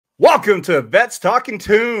Welcome to Vets Talkin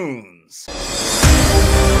Tunes.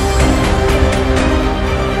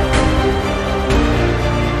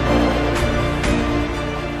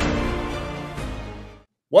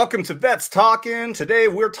 Welcome to Vets Talkin. Today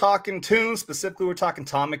we're talking tunes. Specifically, we're talking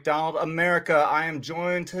Tom MacDonald, America. I am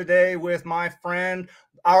joined today with my friend,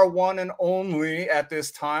 our one and only at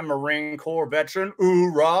this time Marine Corps veteran,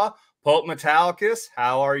 hoorah, Pope Metallicus.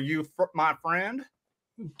 How are you, my friend?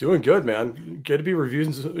 Doing good, man. Good to be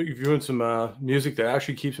reviewing some music that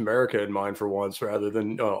actually keeps America in mind for once, rather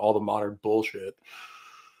than all the modern bullshit.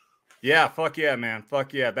 Yeah, fuck yeah, man.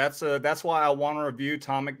 Fuck yeah. That's why I want to review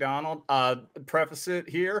Tom MacDonald. Preface it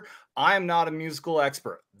here. I am not a musical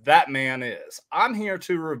expert. That man is. I'm here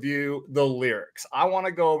to review the lyrics. I want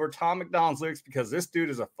to go over Tom MacDonald's lyrics because this dude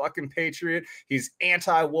is a fucking patriot. He's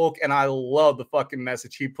anti-woke, and I love the fucking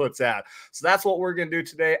message he puts out. So that's what we're going to do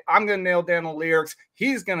today. I'm going to nail down the lyrics.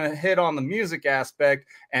 He's going to hit on the music aspect.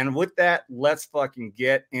 And with that, let's fucking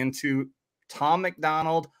get into Tom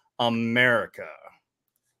MacDonald, America.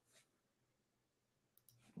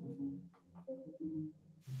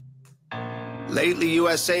 Lately,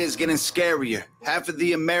 USA is getting scarier. Half of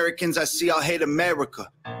the Americans I see all hate America.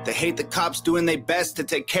 They hate the cops doing their best to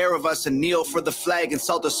take care of us and kneel for the flag and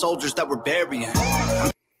salt the soldiers that we're burying.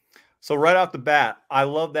 So right off the bat, I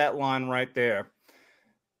love that line right there.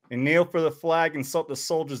 And kneel for the flag and salt the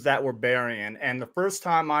soldiers that we're burying. And the first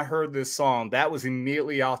time I heard this song, that was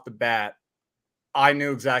immediately off the bat. I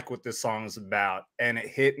knew exactly what this song is about, and it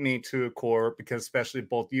hit me to a core because especially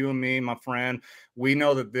both you and me, my friend, we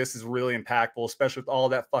know that this is really impactful, especially with all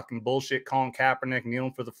that fucking bullshit Colin Kaepernick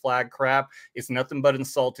kneeling for the flag crap. It's nothing but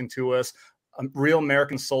insulting to us. Real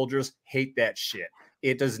American soldiers hate that shit.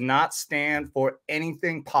 It does not stand for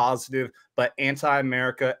anything positive but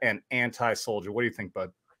anti-America and anti-soldier. What do you think,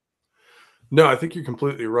 bud? No, I think you're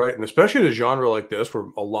completely right. And especially in a genre like this, where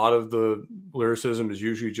a lot of the lyricism is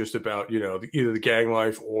usually just about, either the gang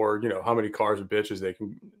life or, how many cars and bitches they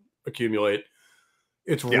can accumulate.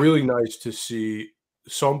 It's really nice to see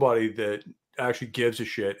somebody that actually gives a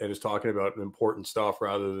shit and is talking about important stuff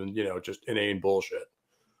rather than, just inane bullshit.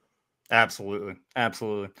 Absolutely.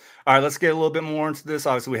 Absolutely. All right, let's get a little bit more into this.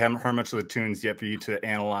 Obviously, we haven't heard much of the tunes yet for you to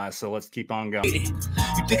analyze, so let's keep on going. You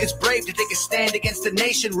think it's brave to take a stand against the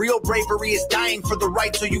nation? Real bravery is dying for the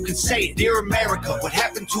right so you can say it. Dear America, what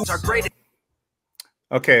happened to our greatest...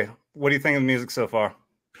 Okay, what do you think of the music so far?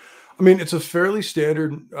 I mean, it's a fairly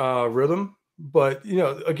standard rhythm, but,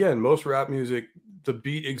 again, most rap music, the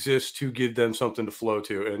beat exists to give them something to flow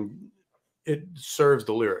to, and it serves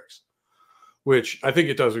the lyrics, which I think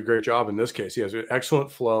it does a great job in this case. He has an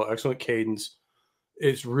excellent flow, excellent cadence.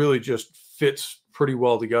 It's really just fits pretty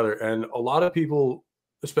well together. And a lot of people,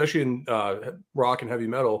 especially in rock and heavy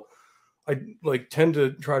metal, I tend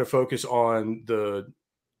to try to focus on the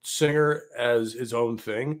singer as his own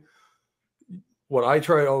thing. What I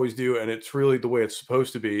try to always do, and it's really the way it's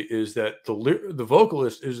supposed to be, is that the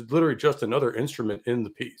vocalist is literally just another instrument in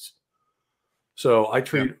the piece. So I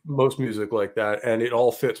treat most music like that, and it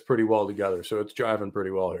all fits pretty well together. So it's jiving pretty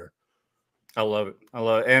well here. I love it. I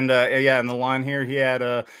love it. And yeah, in the line here, he had,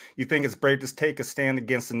 you think it's brave to take a stand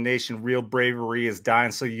against the nation. Real bravery is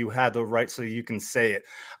dying so you had the right so you can say it.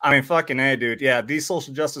 I mean, fucking A, dude. Yeah, these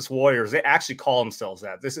social justice warriors, they actually call themselves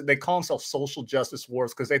that. They call themselves social justice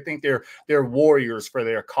warriors because they think they're warriors for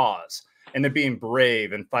their cause. And they're being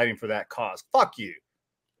brave and fighting for that cause. Fuck you.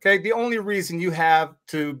 Okay, the only reason you have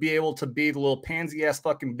to be able to be the little pansy-ass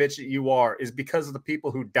fucking bitch that you are is because of the people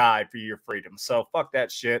who died for your freedom. So fuck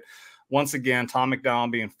that shit. Once again, Tom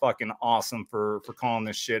MacDonald being fucking awesome for calling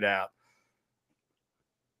this shit out.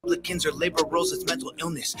 Republicans are liberals, it's mental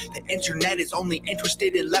illness. The internet is only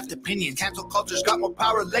interested in left opinions. Cancel culture's got more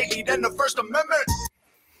power lately than the First Amendment.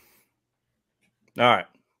 All right,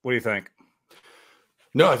 what do you think?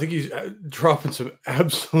 No, I think he's dropping some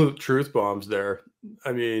absolute truth bombs there.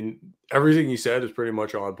 I mean, everything he said is pretty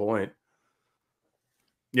much on point.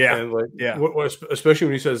 Yeah. And especially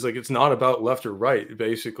when he says it's not about left or right,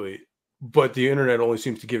 basically, but the internet only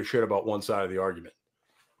seems to give a shit about one side of the argument.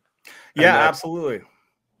 Yeah, absolutely.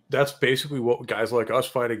 That's basically what guys like us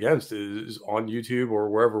fight against is on YouTube or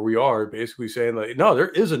wherever we are, basically saying no, there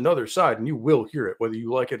is another side and you will hear it, whether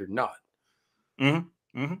you like it or not.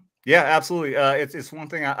 Mm-hmm. Mm-hmm. Yeah, absolutely. It's one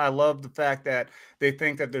thing I love the fact that they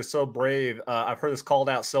think that they're so brave. I've heard this called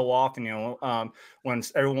out so often, when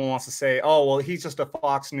everyone wants to say, oh, well, he's just a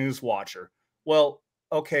Fox News watcher. Well,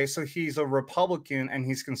 okay, so he's a Republican and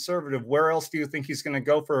he's conservative. Where else do you think he's going to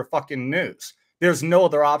go for a fucking news? There's no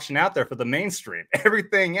other option out there for the mainstream.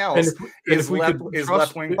 Everything else is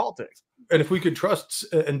left-wing politics. And if we could trust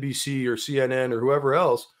NBC or CNN or whoever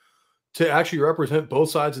else to actually represent both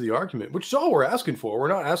sides of the argument, which is all we're asking for. We're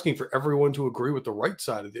not asking for everyone to agree with the right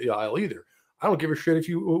side of the aisle either. I don't give a shit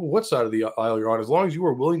what side of the aisle you're on, as long as you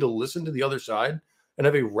are willing to listen to the other side and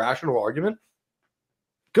have a rational argument.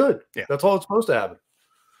 Good. Yeah. That's all it's supposed to happen.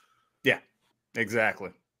 Yeah,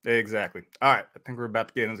 exactly. Exactly. All right. I think we're about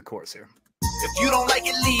to get into the chorus here. If you don't like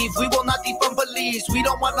it, leave. We will not defund police. We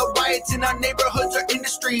don't want no riots in our neighborhoods or in the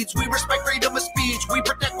streets. We respect freedom of speech. We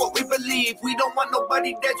protect what we believe. We don't want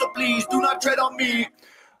nobody dead, so please do not tread on me.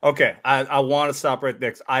 Okay, I want to stop right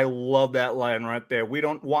there because I love that line right there. We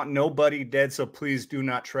don't want nobody dead, so please do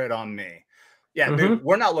not tread on me. Yeah, dude,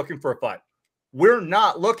 we're not looking for a fight. We're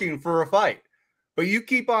not looking for a fight. But you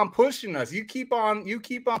keep on pushing us. You keep on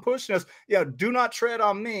pushing us. Yeah, do not tread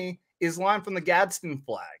on me is line from the Gadsden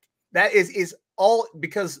flag. That is all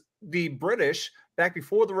because the British, back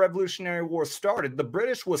before the Revolutionary War started, the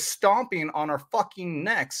British was stomping on our fucking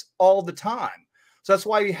necks all the time. So that's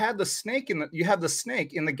why you had the snake in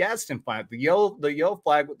the Gadsden flag, the yellow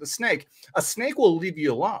flag with the snake. A snake will leave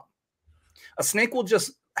you alone. A snake will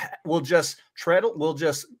just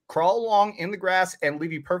crawl along in the grass and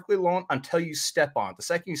leave you perfectly alone until you step on it. The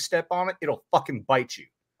second you step on it, it'll fucking bite you.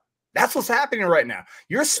 That's what's happening right now.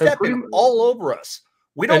 You're stepping all over us.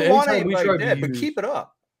 We don't want anybody dead, but keep it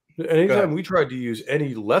up. Anytime we tried to use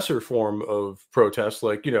any lesser form of protest,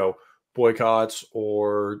 like, boycotts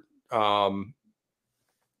or, tar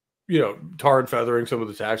and feathering some of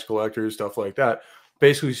the tax collectors, stuff like that,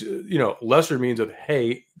 basically, lesser means of,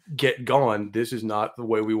 hey, get gone. This is not the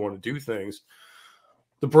way we want to do things.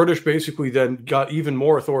 The British basically then got even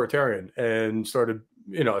more authoritarian and started,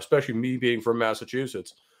 especially me being from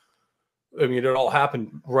Massachusetts. I mean, it all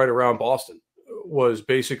happened right around Boston. Was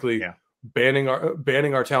basically banning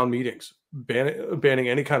our town meetings, banning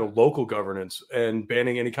any kind of local governance, and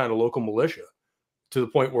banning any kind of local militia, to the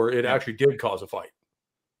point where it actually did cause a fight.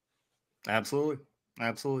 Absolutely.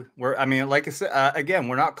 Like I said, again,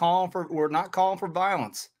 we're not calling for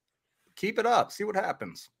violence. Keep it up. See what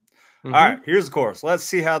happens. All right, here's the chorus. Let's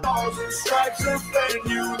see how.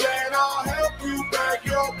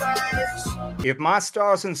 If my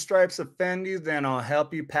stars and stripes offend you, then I'll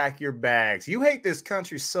help you pack your bags. You hate this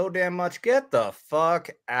country so damn much. Get the fuck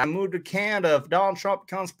out. Move to Canada if Donald Trump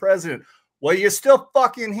becomes president. Well, you're still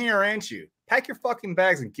fucking here, ain't you? Pack your fucking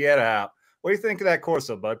bags and get out. What do you think of that chorus,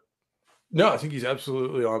 though, bud? No, I think he's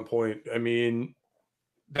absolutely on point. I mean,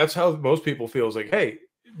 that's how most people feel. Is like, hey,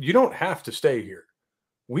 you don't have to stay here.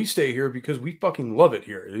 We stay here because we fucking love it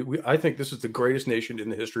here. I think this is the greatest nation in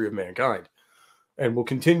the history of mankind, and will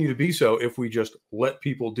continue to be so if we just let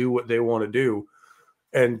people do what they want to do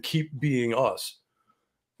and keep being us,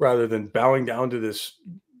 rather than bowing down to this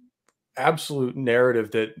absolute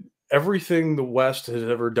narrative that everything the West has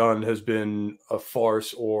ever done has been a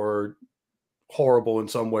farce or horrible in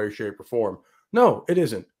some way, shape, or form. No, it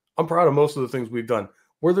isn't. I'm proud of most of the things we've done.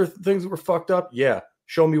 Were there things that were fucked up? Yeah.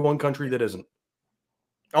 Show me one country that isn't.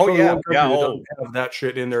 Oh, yeah. Doesn't have that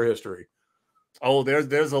shit in their history. Oh,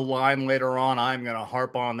 there's a line later on. I'm going to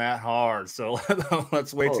harp on that hard. So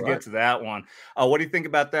let's wait to get to that one. What do you think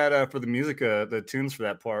about that for the music, the tunes for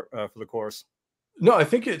that part, for the chorus? No, I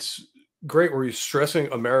think it's great where he's stressing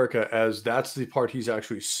America as that's the part he's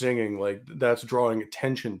actually singing. Like, that's drawing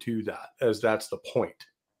attention to that, as that's the point.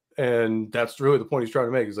 And that's really the point he's trying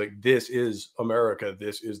to make. Is like, this is America.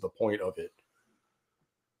 This is the point of it.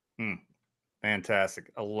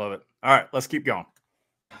 Fantastic. I love it. All right, let's keep going.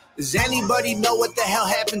 Does anybody know what the hell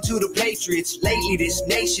happened to the Patriots? Lately, this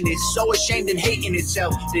nation is so ashamed and hating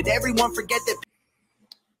itself. Did everyone forget that?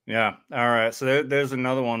 Yeah. All right. So there's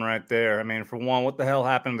another one right there. I mean, for one, what the hell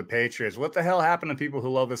happened to the Patriots? What the hell happened to people who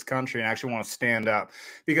love this country and actually want to stand up?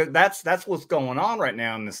 Because that's what's going on right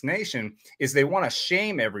now in this nation, is they want to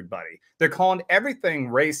shame everybody. They're calling everything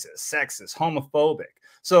racist, sexist, homophobic.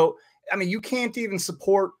 So, I mean, you can't even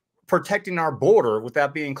support protecting our border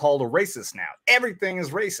without being called a racist now. Everything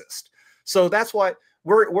is racist. So that's why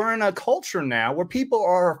we're in a culture now where people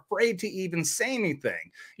are afraid to even say anything.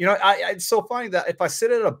 It's so funny that if I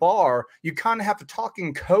sit at a bar, you kind of have to talk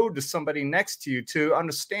in code to somebody next to you to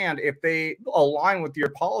understand if they align with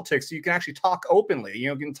your politics. So you can actually talk openly.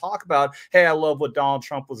 You can talk about, hey, I love what Donald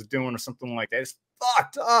Trump was doing or something like that. It's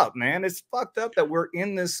fucked up, man. It's fucked up that we're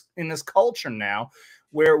in this culture now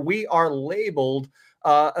where we are labeled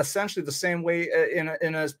essentially the same way, in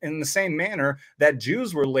the same manner that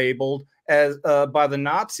Jews were labeled as by the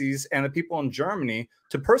Nazis and the people in Germany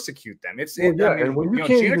to persecute them. And when you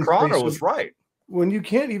can't Gina Carano was right. When you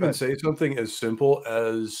can't even say something as simple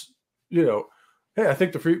as, hey, I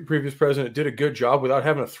think the previous president did a good job without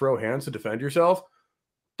having to throw hands to defend yourself.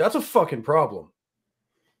 That's a fucking problem.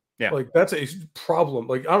 Yeah. Like, that's a problem.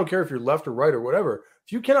 Like, I don't care if you're left or right or whatever.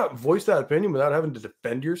 If you cannot voice that opinion without having to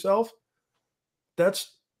defend yourself,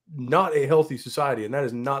 that's not a healthy society, and that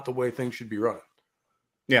is not the way things should be running.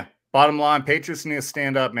 Yeah. Bottom line, Patriots need to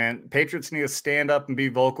stand up, man. Patriots need to stand up and be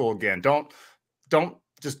vocal again. Don't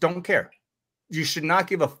care. You should not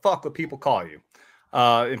give a fuck what people call you.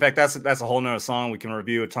 In fact, that's a whole nother song we can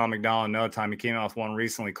review with Tom MacDonald another time. He came out with one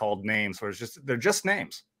recently called Names, where they're just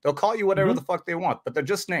names. They'll call you whatever the fuck they want, but they're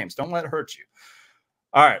just names. Don't let it hurt you.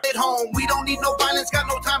 All right. At home, we don't need no violence, got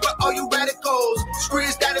no time for all you radicals. Screw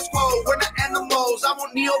your status quo, we're not animals. I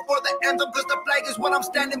won't kneel for the anthem because the flag is what I'm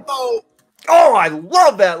standing for. Oh, I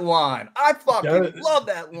love that line. I fucking love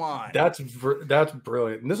that line. That's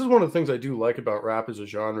brilliant. And this is one of the things I do like about rap as a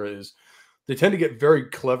genre is they tend to get very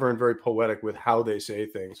clever and very poetic with how they say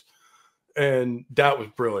things. And that was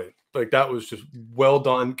brilliant. Like, that was just well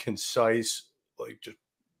done, concise, like, just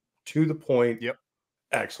to the point. Yep.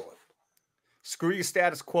 Excellent. Screw your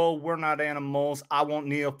status quo. We're not animals. I won't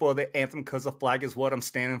kneel for the anthem because the flag is what I'm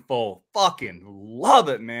standing for. Fucking love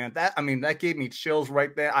it, man. That gave me chills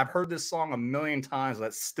right there. I've heard this song a million times.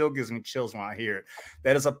 That still gives me chills when I hear it.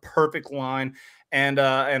 That is a perfect line. And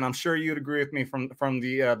I'm sure you'd agree with me from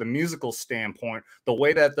the musical standpoint. The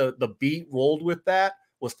way that the beat rolled with that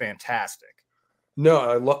was fantastic. No,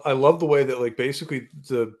 I love the way that, like, basically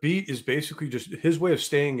the beat is basically just his way of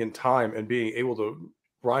staying in time and being able to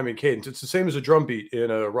rhyme and cadence. It's the same as a drum beat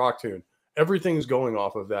in a rock tune. Everything's going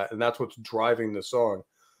off of that, and that's what's driving the song.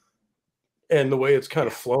 And the way it's kind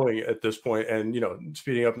of flowing at this point, and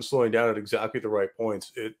speeding up and slowing down at exactly the right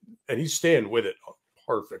points. And he's staying with it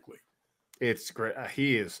perfectly. It's great.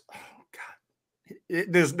 He is. Oh God.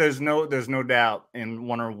 There's no doubt in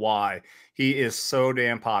wondering why he is so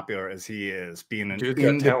damn popular as he is, being an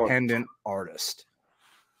independent artist.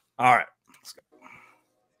 All right, let's go.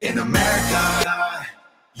 In America,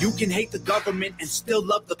 you can hate the government and still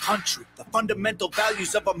love the country. The fundamental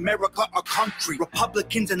values of America are concrete.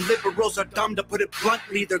 Republicans and liberals are dumb, to put it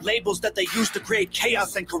bluntly. They're labels that they use to create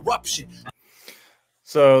chaos and corruption.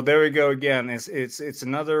 So there we go again. It's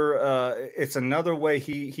another way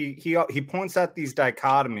he points out these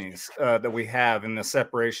dichotomies that we have in the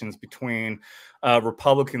separations between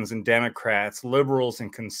Republicans and Democrats, liberals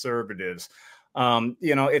and conservatives.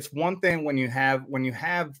 It's one thing when you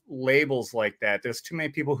have labels like that. There's too many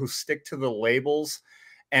people who stick to the labels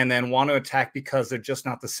and then want to attack because they're just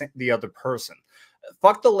not the other person.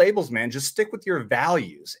 Fuck the labels, man. Just stick with your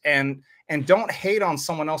values and don't hate on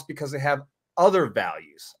someone else because they have other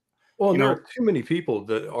values. Well, there are too many people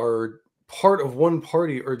that are part of one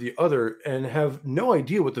party or the other and have no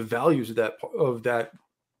idea what the values of that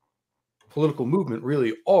political movement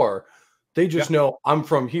really are. They just know I'm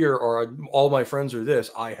from here, or all my friends are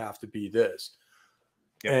this. I have to be this.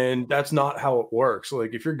 Yep. And that's not how it works.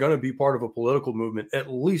 Like, if you're going to be part of a political movement,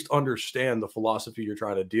 at least understand the philosophy you're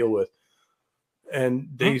trying to deal with. And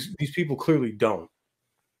these people clearly don't.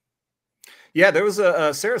 Yeah, there was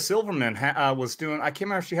a Sarah Silverman was doing, I can't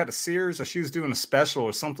remember if she had a series or she was doing a special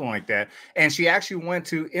or something like that. And she actually went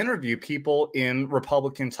to interview people in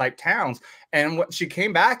Republican type towns. And when she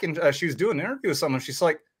came back and she was doing an interview with someone, she's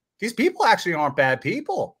like, these people actually aren't bad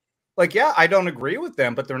people. Like, yeah, I don't agree with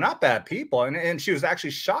them, but they're not bad people. And she was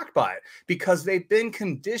actually shocked by it because they've been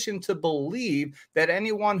conditioned to believe that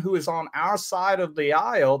anyone who is on our side of the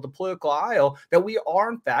aisle, the political aisle, that we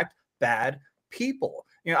are in fact bad people.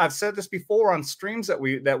 I've said this before on streams that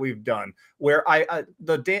we've done, where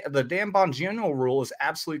the Dan Bongino rule is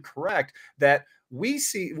absolutely correct, that we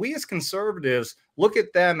as conservatives look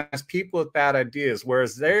at them as people with bad ideas,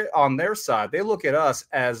 whereas they're on their side, they look at us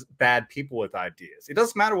as bad people with ideas. It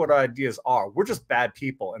doesn't matter what our ideas are. We're just bad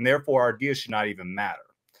people, and therefore our ideas should not even matter.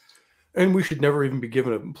 And we should never even be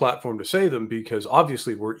given a platform to say them, because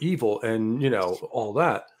obviously we're evil and, all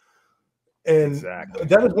that. And exactly.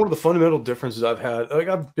 That is one of the fundamental differences I've had. Like,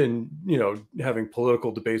 I've been, having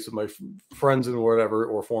political debates with my friends and whatever,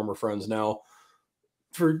 or former friends now,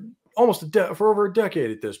 for almost for over a decade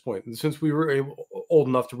at this point. And since we were old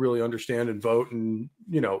enough to really understand and vote and,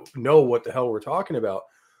 know what the hell we're talking about.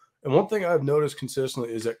 And one thing I've noticed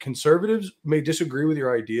consistently is that conservatives may disagree with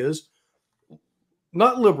your ideas.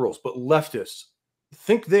 Not liberals, but leftists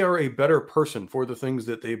think they are a better person for the things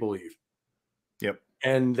that they believe. Yep.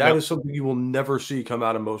 And that is something you will never see come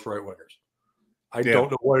out of most right-wingers. I don't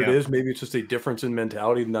know what it is. Maybe it's just a difference in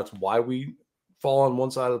mentality, and that's why we fall on one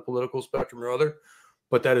side of the political spectrum or other.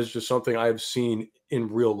 But that is just something I've seen in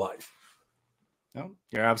real life. No,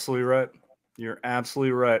 you're absolutely right. You're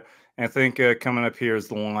absolutely right. And I think coming up here is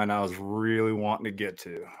the line I was really wanting to get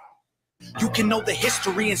to. You can know the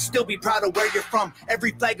history and still be proud of where you're from.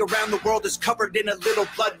 Every flag around the world is covered in a little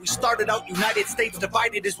blood. We started out United States,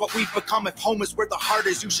 divided is what we've become. If home is where the heart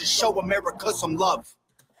is, you should show America some love.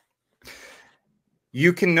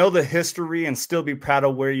 You can know the history and still be proud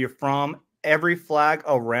of where you're from. Every flag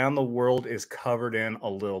around the world is covered in a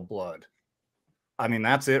little blood. I mean,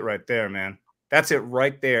 that's it right there, man. That's it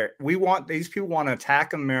right there. These people want to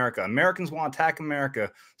attack America. Americans want to attack America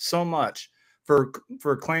so much for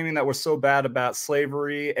claiming that we're so bad about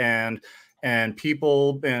slavery and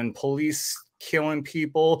people and police killing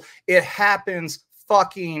people. It happens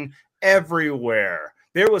fucking everywhere.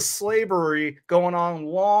 There was slavery going on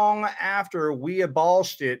long after we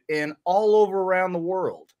abolished it in all over around the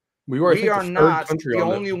world. We are not the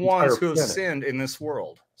only ones who have sinned in this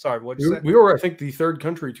world. Sorry, what did you say? We were, I think, the third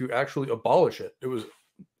country to actually abolish it. It was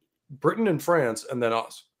Britain and France, and then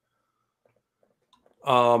us.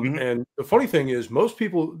 And the funny thing is, most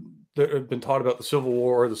people that have been taught about the Civil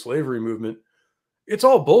War or the slavery movement, it's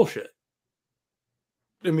all bullshit.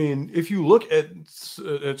 I mean, if you look at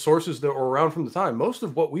sources that were around from the time, most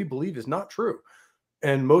of what we believe is not true.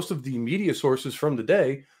 And most of the media sources from the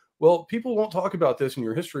day, well, people won't talk about this in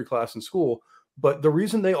your history class in school, but the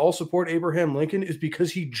reason they all support Abraham Lincoln is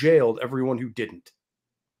because he jailed everyone who didn't.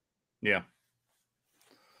 Yeah.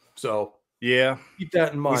 So yeah, keep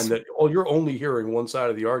that in mind, that you're only hearing one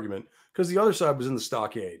side of the argument because the other side was in the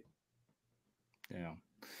stockade. Yeah.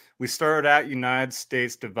 We started out United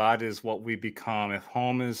States, divided is what we become. If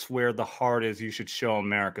home is where the heart is, you should show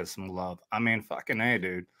America some love. I mean, fucking A,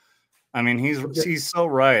 dude. I mean, he's so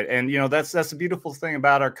right. And, you know, that's the beautiful thing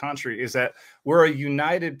about our country is that we're a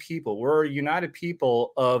united people. We're a united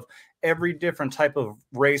people of every different type of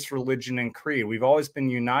race, religion, and creed. We've always been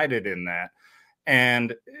united in that.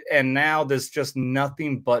 And now there's just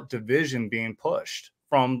nothing but division being pushed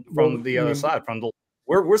from the other side.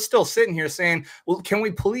 We're still sitting here saying, well, can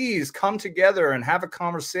we please come together and have a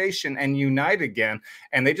conversation and unite again?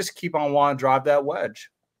 And they just keep on wanting to drive that wedge.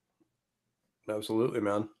 Absolutely,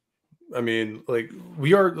 man. I mean, like,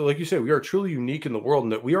 we are, like you say, we are truly unique in the world in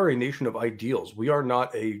that we are a nation of ideals. We are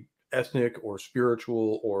not a ethnic or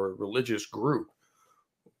spiritual or religious group.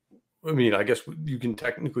 I mean, I guess you can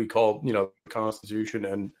technically call, you know, the Constitution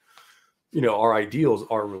and, you know, our ideals,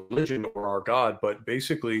 our religion or our God, but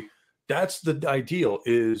basically that's the ideal,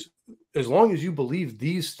 is as long as you believe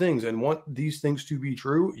these things and want these things to be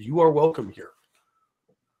true, you are welcome here.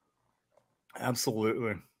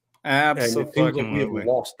 Absolutely. Absolutely. And we have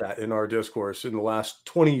lost that in our discourse in the last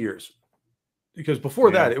 20 years, because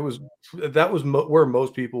before that, that was where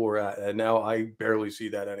most people were at. And now I barely see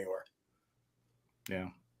that anywhere. Yeah.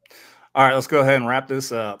 All right, let's go ahead and wrap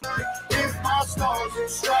this up. If my stars and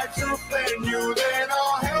stripes offend you, then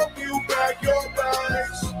I'll help you back your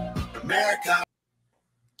bags. America.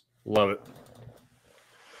 Love it.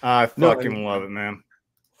 I fucking love it, man.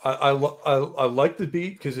 I like the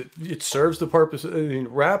beat because it serves the purpose. I mean,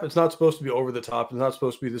 rap, it's not supposed to be over the top. It's not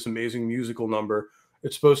supposed to be this amazing musical number.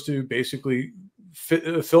 It's supposed to basically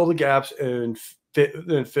fill the gaps and fit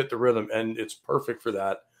the rhythm, and it's perfect for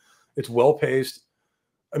that. It's well paced.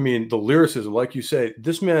 I mean, the lyricism, like you say,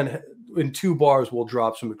 this man in 2 bars will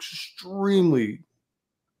drop some extremely,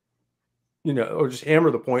 you know, or just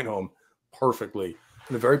hammer the point home perfectly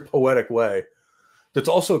in a very poetic way. That's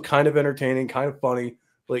also kind of entertaining, kind of funny.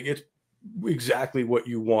 Like, it's exactly what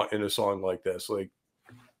you want in a song like this. Like,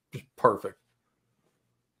 just perfect.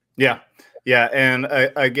 Yeah. Yeah. And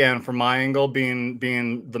again, from my angle, being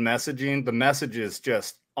the messaging, the message is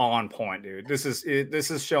just on point, dude. This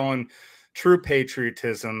is showing true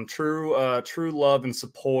patriotism, true love and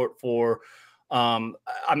support for, I'm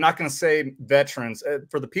not going to say veterans,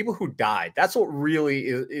 for the people who died. That's what really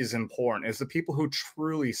is important, is the people who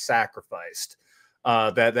truly sacrificed.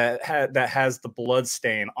 That has the blood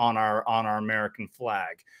stain on our American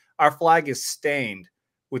flag. Our flag is stained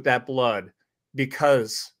with that blood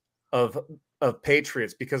because of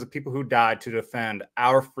patriots, because of people who died to defend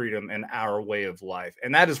our freedom and our way of life.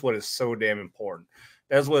 And that is what is so damn important.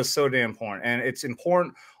 That's what is so damn important. And it's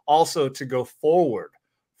important also to go forward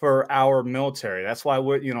for our military. That's why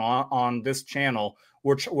we're, you know, on this channel,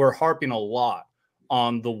 we're harping a lot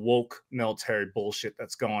on the woke military bullshit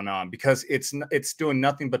that's going on, because it's doing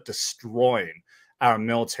nothing but destroying our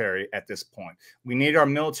military at this point. We need our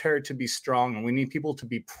military to be strong, and we need people to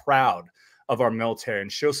be proud of our military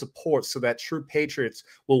and show support so that true patriots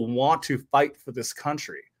will want to fight for this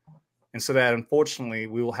country. And so that, unfortunately,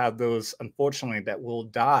 we will have those, unfortunately, that will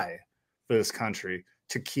die for this country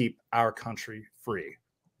to keep our country free.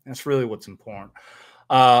 That's really what's important.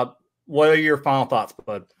 What are your final thoughts,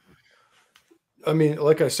 bud? I mean,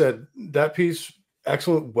 like I said, that piece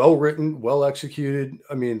excellent, well written, well executed.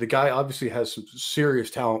 I mean, the guy obviously has some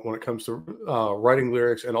serious talent when it comes to writing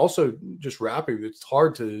lyrics and also just rapping. It's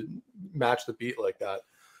hard to match the beat like that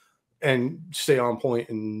and stay on point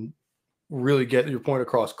and really get your point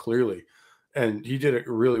across clearly. And he did it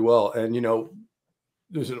really well. And, you know,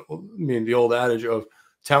 the old adage of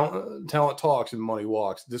talent talks and money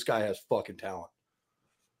walks. This guy has fucking talent.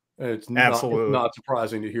 And it's not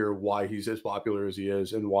surprising to hear why he's as popular as he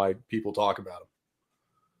is and why people talk about him.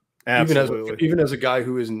 Absolutely. Even as a guy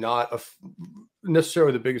who is not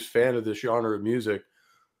necessarily the biggest fan of this genre of music,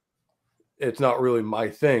 it's not really my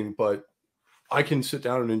thing, but I can sit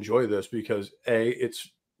down and enjoy this because A,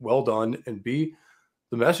 it's well done, and B,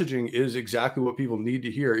 the messaging is exactly what people need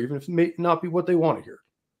to hear, even if it may not be what they want to hear.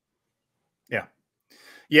 Yeah.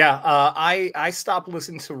 Yeah, I stopped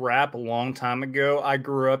listening to rap a long time ago. I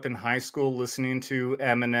grew up in high school listening to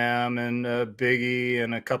Eminem and Biggie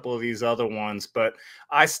and a couple of these other ones, but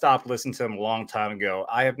I stopped listening to them a long time ago.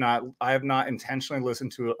 I have not intentionally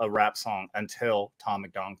listened to a rap song until Tom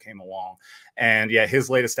MacDonald came along. And yeah, his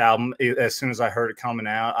latest album, as soon as I heard it coming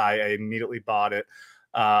out, I immediately bought it.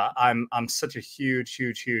 I'm such a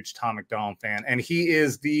huge Tom MacDonald fan, and he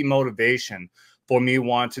is the motivation for me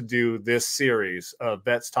want to do this series of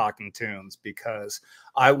Vets Talkin Tunes, because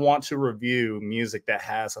I want to review music that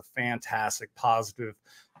has a fantastic, positive,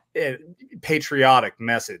 patriotic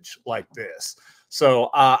message like this. So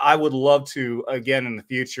I would love to, again, in the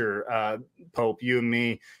future, Pope, you and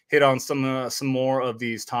me, hit on some more of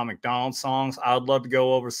these Tom MacDonald songs. I would love to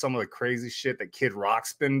go over some of the crazy shit that Kid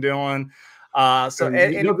Rock's been doing. So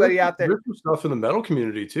anybody out there, there's some stuff in the metal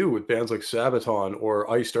community too, with bands like Sabaton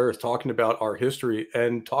or Iced Earth talking about our history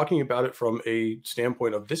and talking about it from a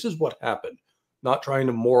standpoint of this is what happened, not trying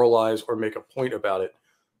to moralize or make a point about it.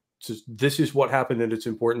 It's just, this is what happened, and it's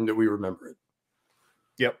important that we remember it.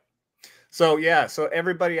 Yep. So yeah, so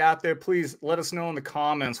everybody out there, please let us know in the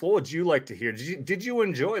comments, what would you like to hear? Did you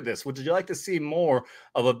enjoy this? Would you like to see more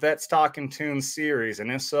of a Vets Talkin Tunes series?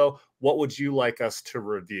 And if so, what would you like us to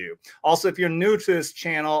review? Also, if you're new to this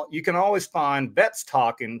channel, you can always find Vets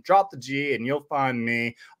Talkin, drop the G, and you'll find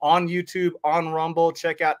me on YouTube, on Rumble.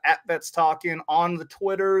 Check out @VetsTalkin on the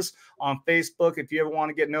Twitters, on Facebook if you ever want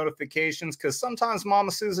to get notifications, because sometimes Mama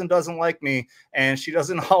Susan doesn't like me and she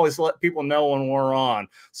doesn't always let people know when we're on.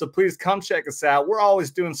 So please come check us out. We're always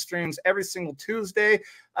doing streams every single Tuesday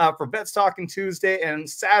for Vets Talkin Tuesday, and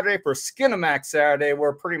Saturday for Skinamax Saturday,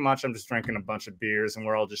 where pretty much I'm just drinking a bunch of beers and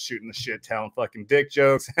we're all just shooting the shit, telling fucking dick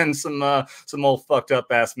jokes and some old fucked up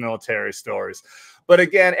ass military stories. But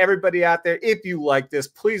again, everybody out there, if you like this,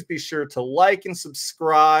 please be sure to like and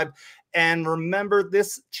subscribe. And remember,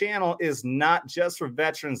 this channel is not just for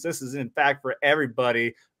veterans. This is, in fact, for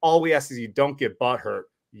everybody. All we ask is you don't get butthurt.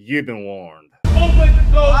 You've been warned. Open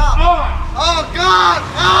those eyes! Oh, God!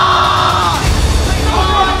 Ah!